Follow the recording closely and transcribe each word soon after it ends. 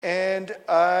And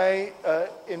I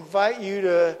invite you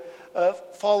to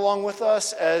follow along with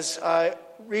us as I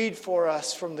read for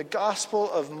us from the Gospel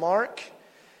of Mark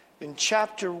in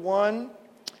chapter 1,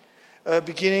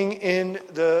 beginning in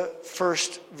the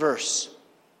first verse.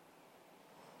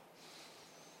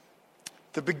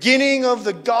 The beginning of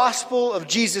the gospel of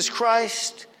Jesus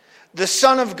Christ, the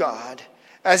Son of God,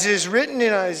 as it is written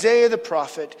in Isaiah the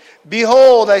prophet,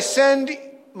 "Behold, I send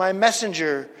my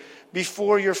messenger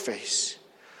before your face,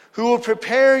 who will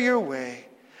prepare your way,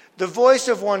 the voice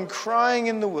of one crying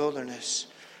in the wilderness,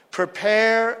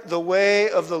 prepare the way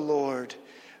of the Lord,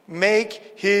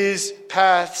 make his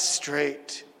path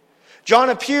straight." John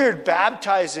appeared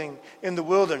baptizing in the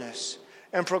wilderness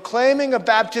and proclaiming a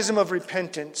baptism of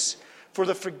repentance for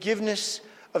the forgiveness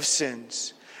of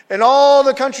sins. And all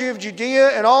the country of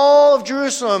Judea and all of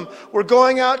Jerusalem were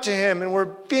going out to him and were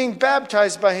being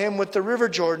baptized by him with the river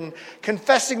Jordan,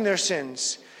 confessing their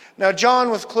sins. Now John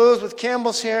was clothed with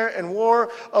camel's hair and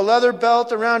wore a leather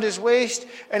belt around his waist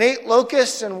and ate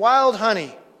locusts and wild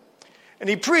honey. And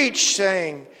he preached,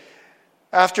 saying,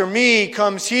 "After me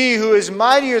comes he who is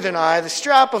mightier than I, the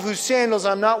strap of whose sandals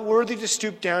I'm not worthy to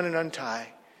stoop down and untie.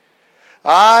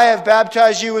 I have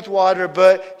baptized you with water,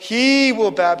 but he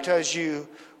will baptize you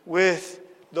with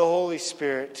the Holy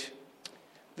Spirit."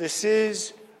 This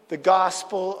is the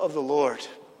gospel of the Lord.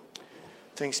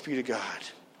 Thanks be to God.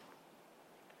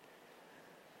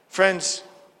 Friends,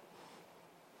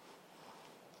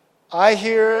 I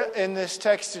hear in this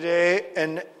text today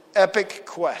an epic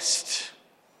quest.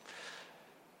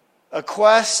 A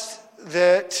quest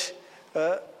that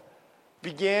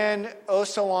began oh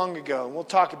so long ago. We'll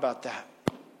talk about that.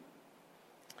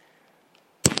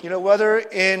 You know, whether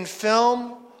in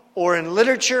film or in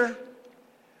literature,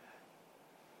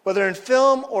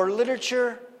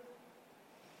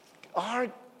 our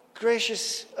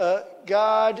gracious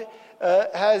God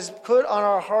has put on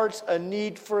our hearts a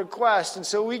need for a quest. And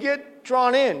so we get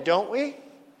drawn in, don't we?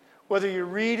 Whether you're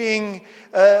reading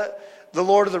The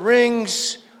Lord of the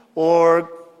Rings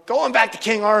or going back to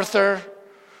King Arthur,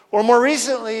 or more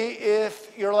recently,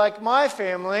 if you're like my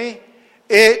family,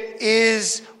 it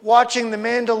is watching The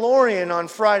Mandalorian on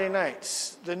Friday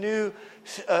nights, the new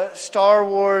Star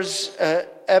Wars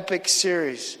epic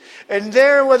series. And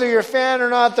there, whether you're a fan or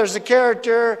not, there's a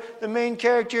character, the main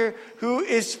character, who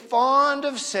is fond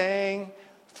of saying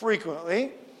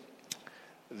frequently,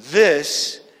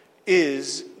 "This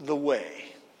is the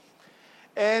way."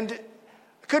 And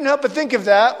I couldn't help but think of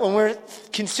that when we're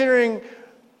considering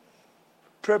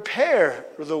prepare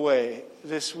the way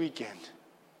this weekend.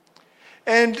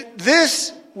 And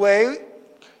this way,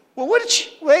 well,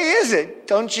 which way is it?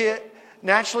 Don't you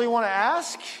naturally want to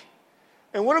ask?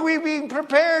 And what are we being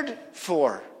prepared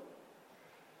for?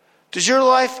 Does your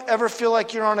life ever feel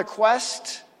like you're on a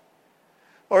quest?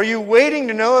 Or are you waiting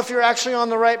to know if you're actually on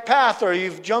the right path or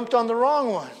you've jumped on the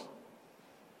wrong one?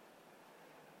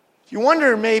 You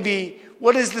wonder maybe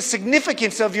what is the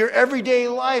significance of your everyday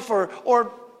life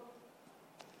or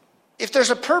if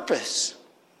there's a purpose.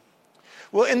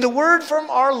 Well, in the word from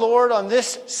our Lord on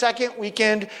this second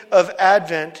weekend of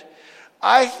Advent,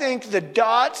 I think the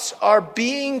dots are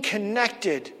being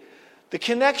connected. The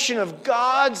connection of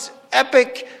God's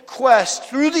epic quest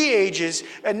through the ages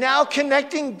and now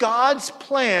connecting God's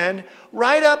plan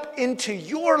right up into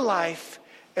your life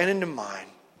and into mine.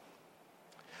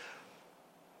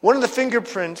 One of the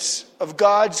fingerprints of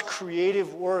God's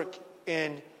creative work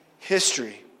in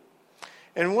history,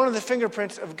 and one of the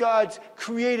fingerprints of God's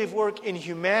creative work in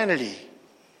humanity,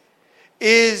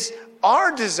 is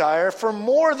our desire for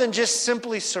more than just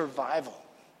simply survival,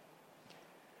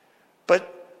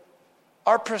 but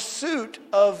our pursuit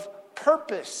of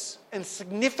purpose and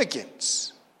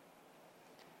significance.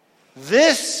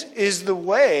 This is the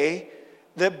way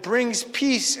that brings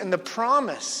peace and the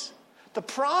promise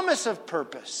of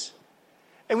purpose.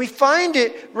 And we find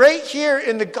it right here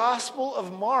in the Gospel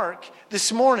of Mark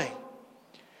this morning.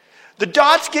 The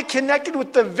dots get connected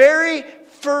with the very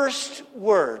first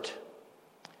word.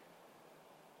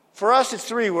 For us, it's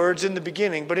 3 words in the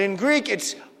beginning, but in Greek,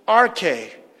 it's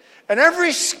arche. And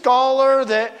every scholar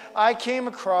that I came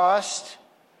across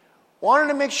wanted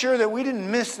to make sure that we didn't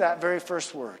miss that very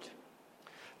first word,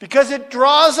 because it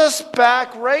draws us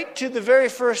back right to the very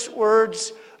first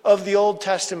words of the Old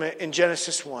Testament in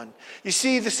Genesis 1. You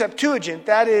see, the Septuagint,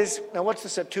 that is, now what's the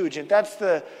Septuagint? That's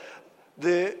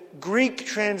the Greek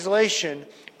translation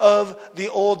of the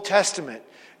Old Testament.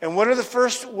 And what are the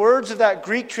first words of that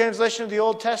Greek translation of the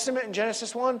Old Testament in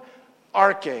Genesis 1?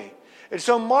 Arche. And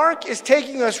so Mark is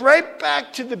taking us right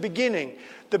back to the beginning,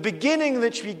 The beginning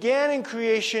which began in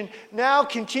creation now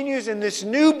continues in this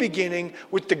new beginning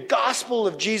with the gospel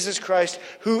of Jesus Christ,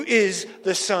 who is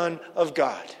the Son of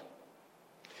God.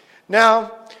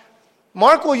 Now,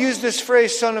 Mark will use this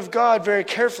phrase, Son of God, very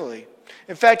carefully.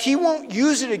 In fact, he won't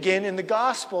use it again in the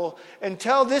gospel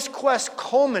until this quest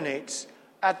culminates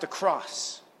at the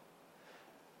cross.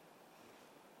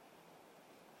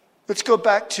 Let's go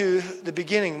back to the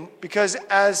beginning, because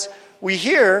as we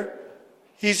hear,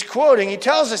 he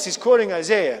tells us he's quoting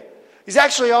Isaiah. He's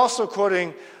actually also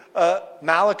quoting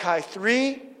Malachi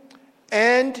 3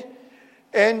 and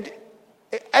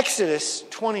Exodus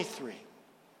 23.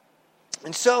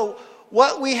 And so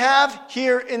what we have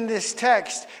here in this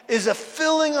text is a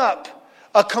filling up,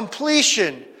 a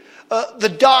completion,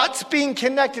 the dots being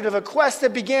connected of a quest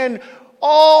that began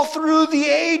all through the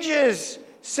ages,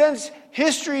 since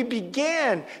history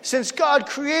began, since God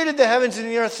created the heavens and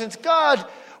the earth, since God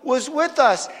was with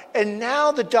us. And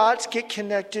now the dots get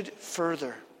connected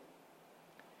further.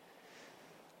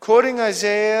 Quoting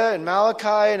Isaiah and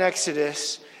Malachi and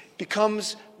Exodus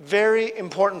becomes very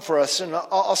important for us. And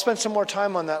I'll spend some more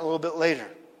time on that a little bit later.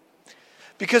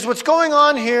 Because what's going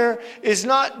on here is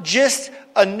not just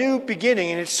a new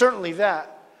beginning, and it's certainly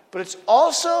that, but it's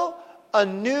also a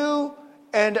new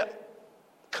and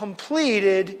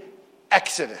completed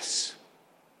Exodus.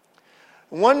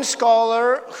 One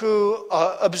scholar who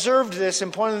observed this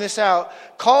and pointed this out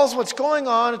calls what's going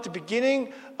on at the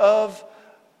beginning of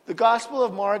the Gospel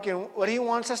of Mark, and what he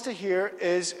wants us to hear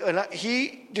is, and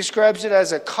he describes it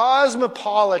as a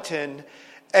cosmopolitan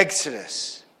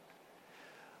exodus.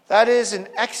 That is an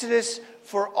exodus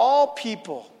for all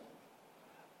people.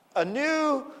 A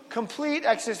new, complete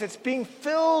exodus that's being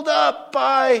filled up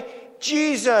by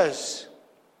Jesus.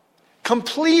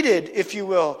 Completed, if you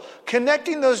will.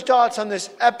 Connecting those dots on this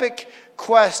epic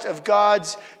quest of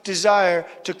God's desire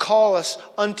to call us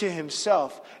unto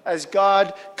himself as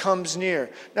God comes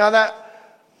near. Now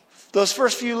those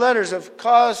first few letters of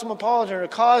cosmopolitan or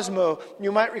cosmo,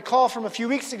 you might recall from a few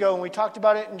weeks ago when we talked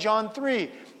about it in John 3.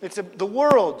 It's the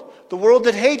world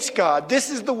that hates God. This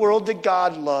is the world that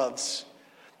God loves.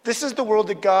 This is the world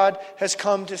that God has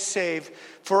come to save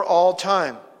for all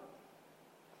time.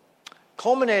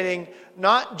 Culminating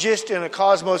not just in a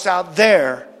cosmos out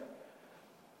there,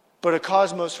 but a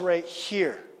cosmos right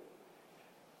here.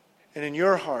 And in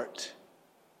your heart.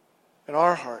 In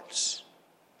our hearts.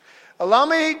 Allow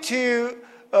me to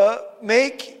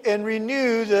make and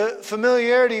renew the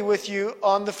familiarity with you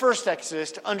on the first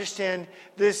Exodus to understand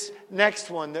this next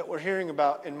one that we're hearing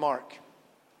about in Mark.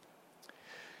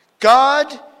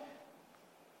 God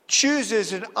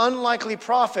chooses an unlikely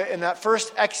prophet in that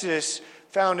first Exodus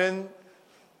found in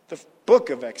the book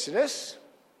of Exodus.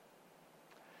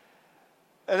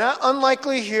 And that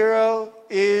unlikely hero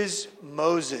is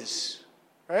Moses,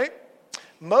 right?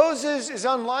 Moses is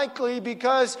unlikely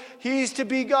because he's to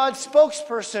be God's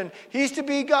spokesperson. He's to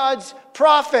be God's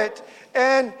prophet.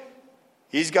 And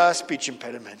he's got a speech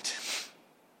impediment.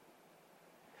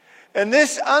 And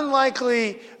this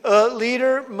unlikely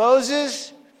leader,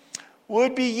 Moses,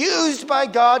 would be used by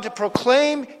God to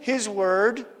proclaim his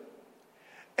word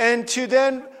and to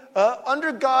then,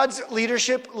 under God's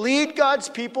leadership, lead God's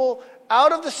people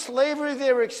out of the slavery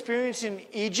they were experiencing in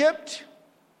Egypt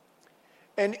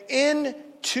and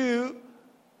into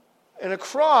and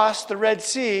across the Red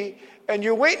Sea. And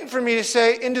you're waiting for me to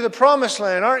say into the promised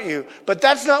land, aren't you? But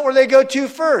that's not where they go to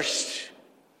first.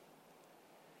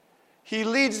 He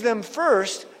leads them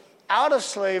first out of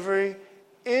slavery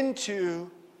into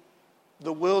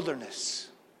the wilderness.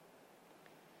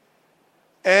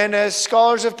 And as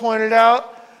scholars have pointed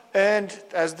out, and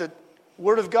as the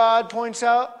Word of God points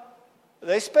out,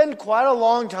 they spend quite a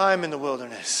long time in the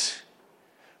wilderness.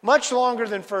 Much longer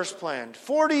than first planned.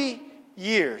 40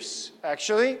 years,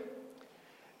 actually.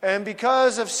 And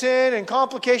because of sin and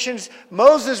complications,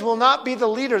 Moses will not be the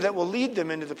leader that will lead them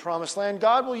into the promised land.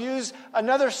 God will use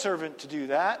another servant to do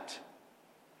that.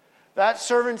 That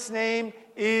servant's name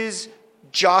is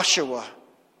Joshua.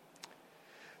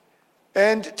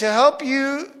 And to help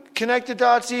you connect the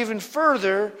dots even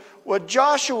further, what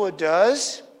Joshua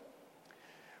does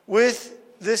with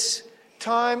this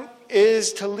time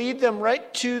is to lead them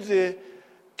right to the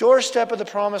doorstep of the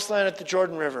promised land at the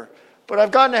Jordan River. But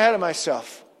I've gotten ahead of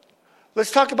myself. Let's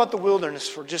talk about the wilderness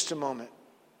for just a moment.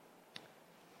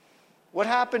 What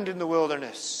happened in the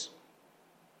wilderness?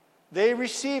 They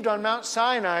received on Mount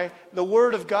Sinai the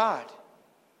word of God.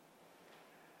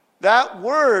 That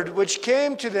word which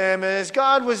came to them, and as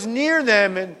God was near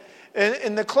them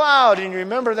in the cloud, and you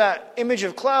remember that image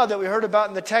of cloud that we heard about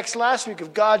in the text last week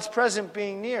of God's presence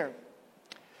being near.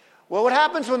 Well, what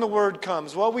happens when the word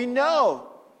comes? Well, we know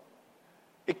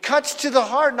It cuts to the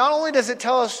heart. Not only does it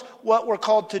tell us what we're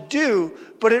called to do,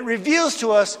 but it reveals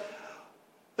to us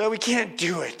that we can't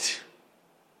do it.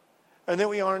 And that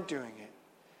we aren't doing it.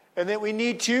 And that we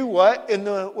need to, what? In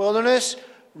the wilderness?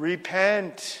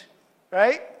 Repent.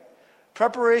 Right?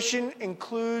 Preparation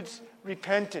includes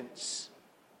repentance.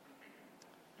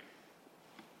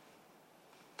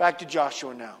 Back to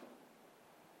Joshua now.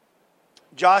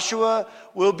 Joshua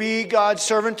will be God's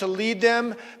servant to lead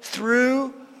them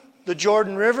through the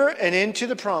Jordan River and into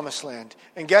the Promised Land.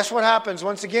 And guess what happens?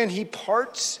 Once again, he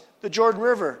parts the Jordan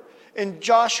River. In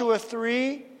Joshua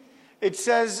 3, it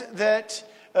says that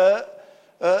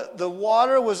the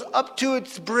water was up to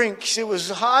its brinks. It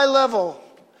was high level.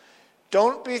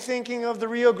 Don't be thinking of the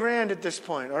Rio Grande at this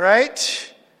point, all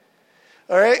right?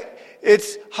 All right?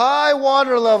 It's high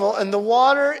water level, and the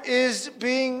water is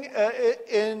being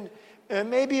in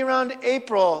maybe around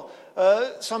April.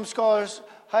 Some scholars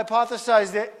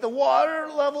hypothesize that the water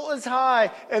level is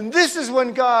high. And this is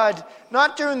when God,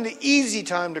 not during the easy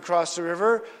time to cross the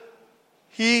river,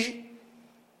 he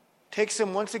takes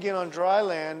them once again on dry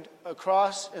land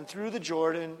across and through the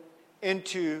Jordan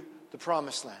into the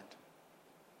Promised Land.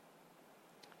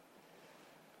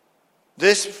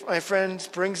 This, my friends,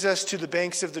 brings us to the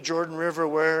banks of the Jordan River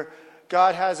where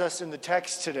God has us in the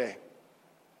text today.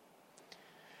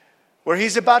 Where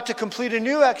he's about to complete a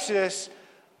new Exodus,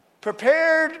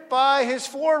 prepared by his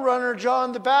forerunner,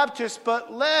 John the Baptist,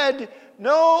 but led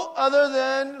no other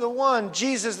than the one,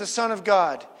 Jesus, the Son of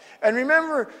God. And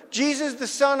remember, Jesus, the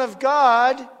Son of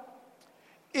God,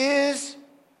 is,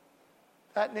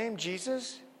 that name,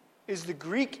 Jesus, is the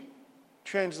Greek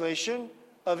translation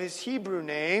of his Hebrew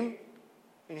name,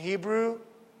 in Hebrew,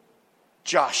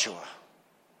 Joshua.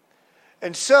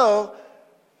 And so,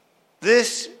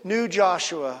 this new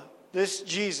Joshua, this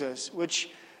Jesus, which,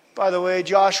 by the way,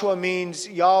 Joshua means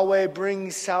Yahweh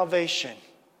brings salvation.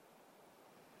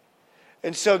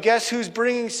 And so guess who's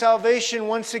bringing salvation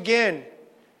once again?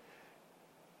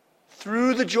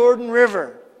 Through the Jordan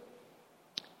River.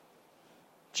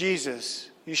 Jesus,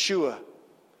 Yeshua.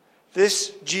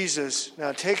 This Jesus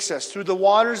now takes us through the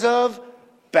waters of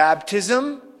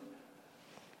baptism,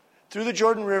 through the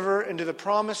Jordan River into the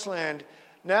Promised Land.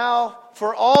 Now,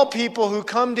 for all people who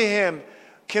come to him,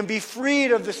 can be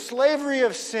freed of the slavery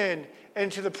of sin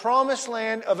and to the Promised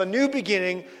Land of a new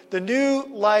beginning, the new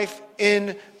life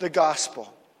in the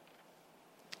gospel.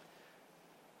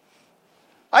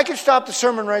 I could stop the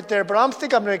sermon right there, but I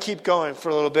think I'm going to keep going for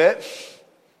a little bit.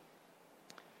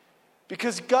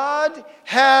 Because God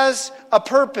has a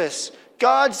purpose.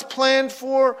 God's plan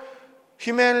for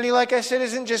humanity, like I said,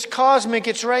 isn't just cosmic.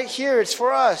 It's right here. It's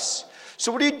for us.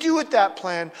 So what do you do with that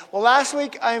plan? Well, last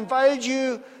week I invited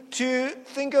you to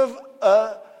think of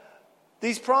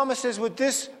these promises with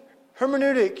this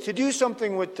hermeneutic, to do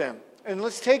something with them. And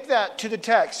let's take that to the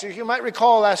text. So you might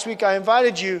recall last week I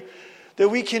invited you that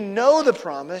we can know the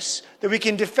promise, that we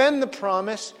can defend the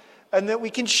promise, and that we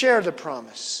can share the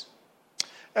promise.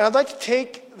 And I'd like to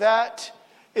take that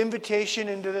invitation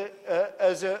into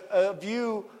as a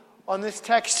view on this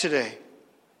text today.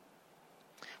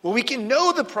 Well, we can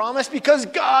know the promise because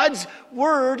God's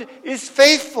word is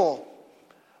faithful.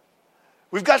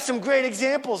 We've got some great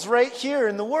examples right here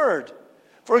in the Word.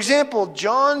 For example,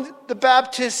 John the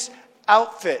Baptist's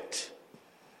outfit.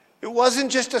 It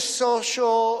wasn't just a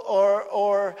social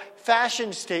or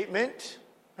fashion statement,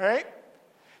 right?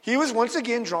 He was once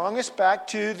again drawing us back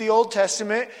to the Old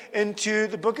Testament and to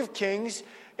the book of Kings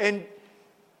and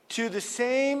to the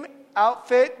same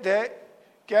outfit that,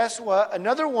 guess what?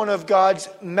 Another one of God's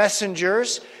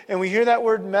messengers, and we hear that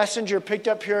word messenger picked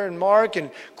up here in Mark and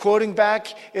quoting back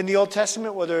in the Old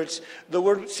Testament, whether it's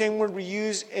the same word we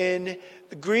use in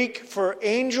the Greek for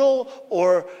angel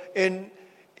or in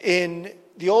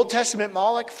the Old Testament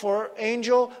Malach for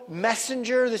angel,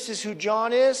 messenger. This is who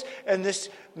John is. And this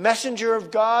messenger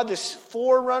of God, this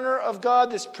forerunner of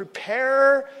God, this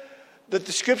preparer that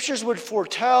the scriptures would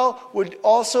foretell would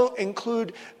also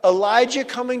include Elijah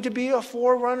coming to be a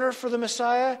forerunner for the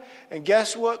Messiah. And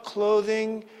guess what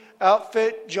clothing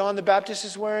outfit John the Baptist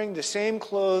is wearing? The same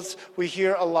clothes we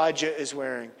hear Elijah is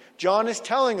wearing. John is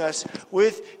telling us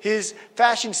with his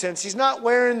fashion sense. He's not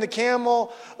wearing the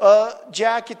camel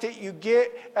jacket that you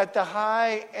get at the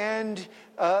high-end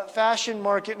fashion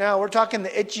market now. We're talking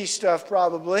the itchy stuff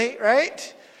probably,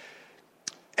 right?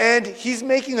 And he's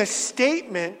making a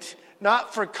statement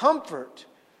not for comfort,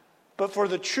 but for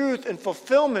the truth and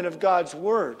fulfillment of God's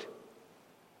word.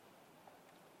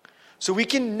 So we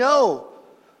can know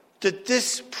that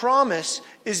this promise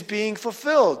is being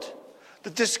fulfilled,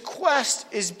 that this quest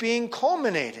is being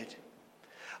culminated.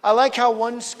 I like how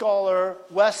one scholar,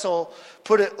 Wessel,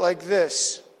 put it like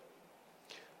this.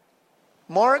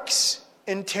 Mark's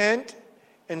intent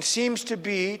and seems to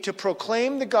be to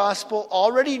proclaim the gospel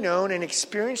already known and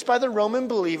experienced by the Roman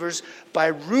believers by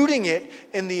rooting it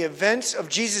in the events of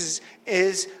Jesus'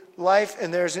 life.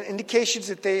 And there's an indication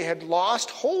that they had lost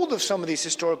hold of some of these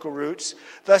historical roots.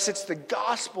 Thus, it's the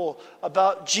gospel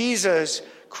about Jesus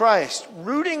Christ,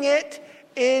 rooting it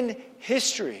in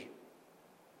history.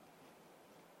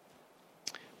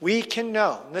 We can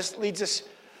know. And this leads us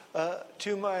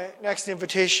to my next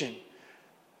invitation.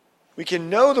 We can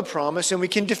know the promise and we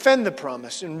can defend the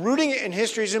promise. And rooting it in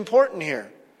history is important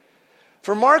here.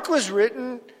 For Mark was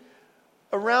written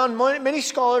around, many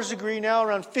scholars agree now,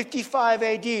 around 55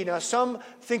 AD. Now some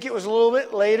think it was a little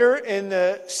bit later in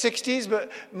the 60s,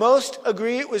 but most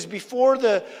agree it was before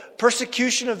the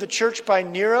persecution of the church by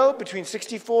Nero between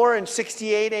 64 and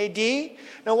 68 AD.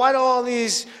 Now why do all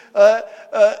these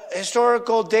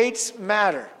historical dates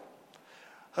matter?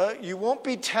 You won't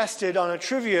be tested on a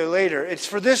trivia later. It's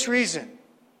for this reason.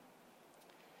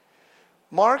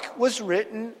 Mark was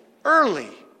written early,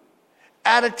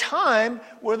 at a time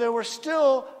where there were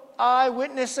still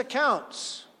eyewitness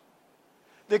accounts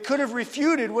that could have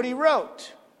refuted what he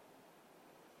wrote.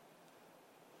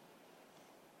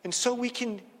 And so we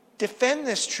can defend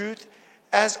this truth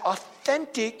as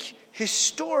authentic,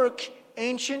 historic,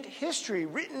 ancient history,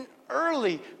 written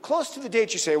early, close to the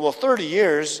date. You say, well, 30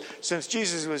 years since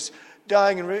Jesus was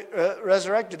dying and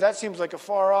resurrected, that seems like a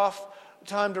far off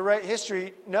time to write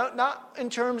history. No, not in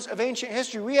terms of ancient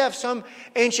history. We have some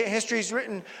ancient histories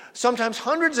written sometimes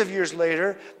hundreds of years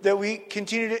later that we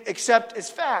continue to accept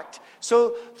as fact.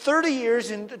 So 30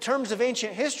 years in terms of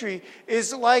ancient history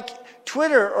is like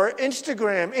Twitter or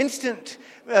Instagram, instant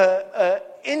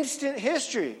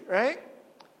history, right?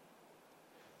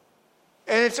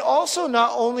 And it's also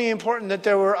not only important that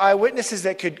there were eyewitnesses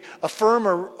that could affirm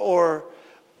or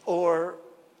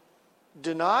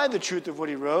deny the truth of what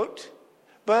he wrote,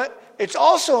 but it's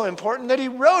also important that he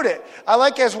wrote it. I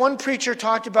like, as one preacher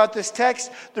talked about this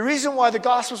text, the reason why the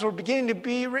Gospels were beginning to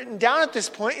be written down at this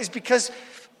point is because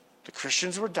the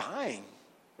Christians were dying,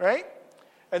 right?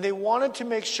 And they wanted to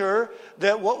make sure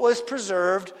that what was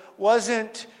preserved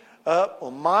wasn't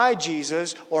my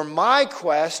Jesus or my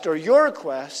quest or your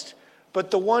quest, but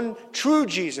the one true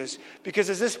Jesus. Because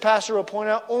as this pastor will point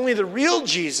out, only the real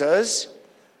Jesus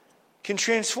can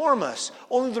transform us.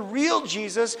 Only the real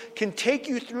Jesus can take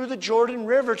you through the Jordan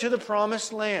River to the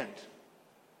promised land.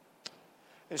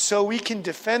 And so we can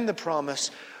defend the promise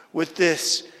with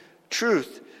this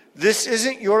truth. This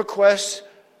isn't your quest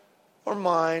or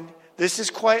mine. This is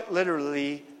quite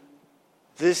literally,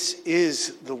 this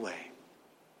is the way.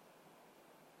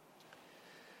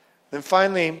 Then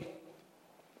finally,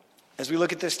 as we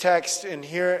look at this text and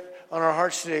hear it on our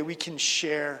hearts today, we can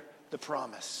share the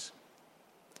promise.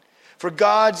 For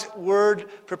God's word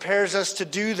prepares us to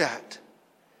do that.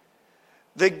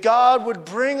 That God would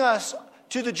bring us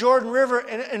to the Jordan River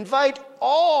and invite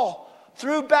all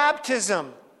through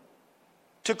baptism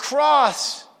to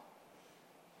cross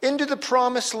into the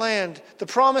promised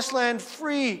land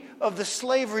free of the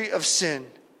slavery of sin.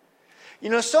 You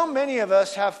know, so many of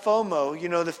us have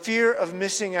FOMO, the fear of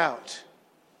missing out.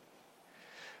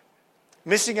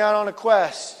 Missing out on a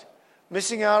quest.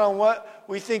 Missing out on what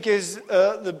we think is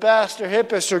the best or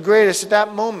hippest or greatest at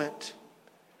that moment.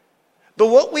 But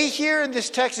what we hear in this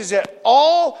text is that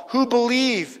all who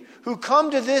believe, who come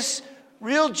to this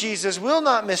real Jesus, will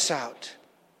not miss out.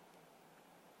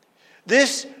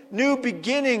 This new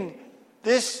beginning,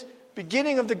 this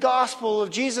beginning of the gospel of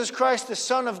Jesus Christ, the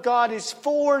Son of God, is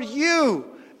for you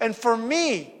and for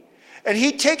me. And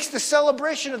he takes the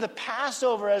celebration of the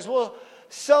Passover, as we'll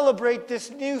celebrate this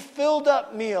new filled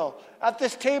up meal at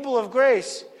this table of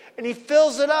grace, and he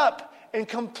fills it up and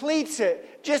completes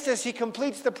it, just as he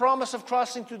completes the promise of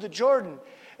crossing through the Jordan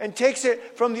and takes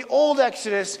it from the old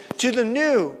Exodus to the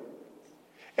new.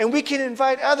 And we can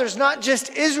invite others, not just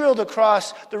Israel, to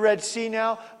cross the Red Sea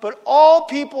now, but all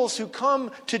peoples who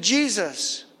come to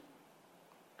Jesus,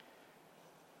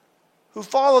 who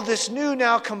follow this new,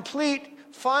 now complete,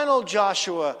 final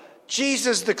Joshua,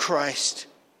 Jesus the Christ.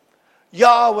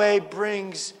 Yahweh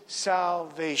brings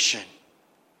salvation.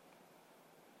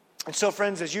 And so,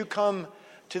 friends, as you come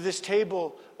to this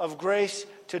table of grace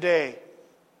today,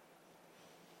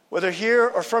 whether here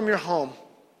or from your home,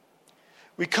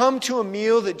 we come to a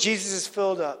meal that Jesus has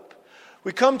filled up.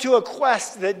 We come to a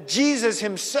quest that Jesus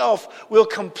himself will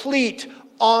complete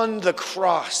on the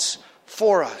cross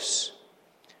for us.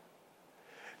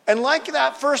 And like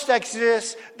that first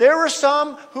Exodus, there were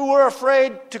some who were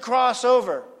afraid to cross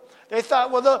over. They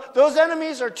thought, well, those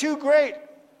enemies are too great.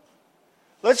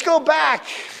 Let's go back.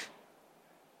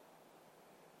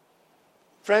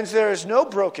 Friends, there is no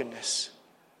brokenness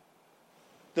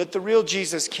that the real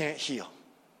Jesus can't heal.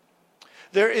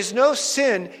 There is no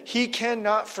sin he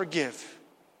cannot forgive.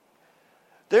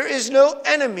 There is no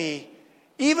enemy,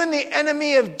 even the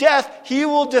enemy of death, he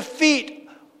will defeat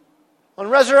on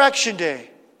Resurrection Day.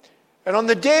 And on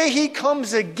the day he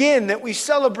comes again that we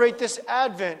celebrate this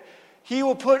Advent, he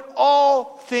will put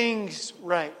all things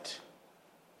right.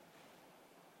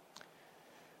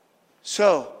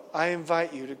 So, I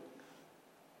invite you to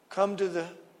come to the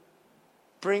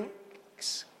brink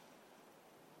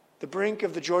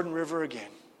of the Jordan River again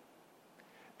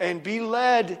and be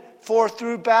led forth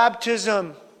through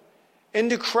baptism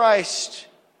into Christ,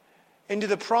 into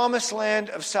the promised land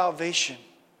of salvation.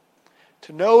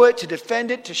 To know it, to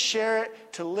defend it, to share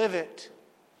it, to live it.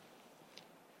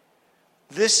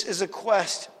 This is a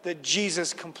quest that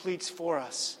Jesus completes for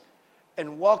us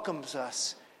and welcomes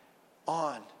us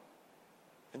on.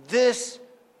 And this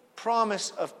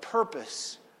promise of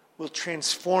purpose will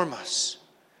transform us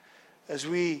as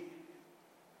we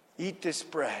eat this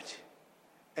bread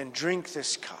and drink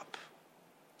this cup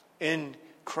in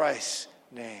Christ's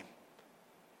name.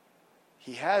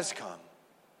 He has come,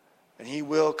 and he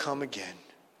will come again.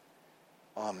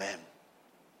 Amen.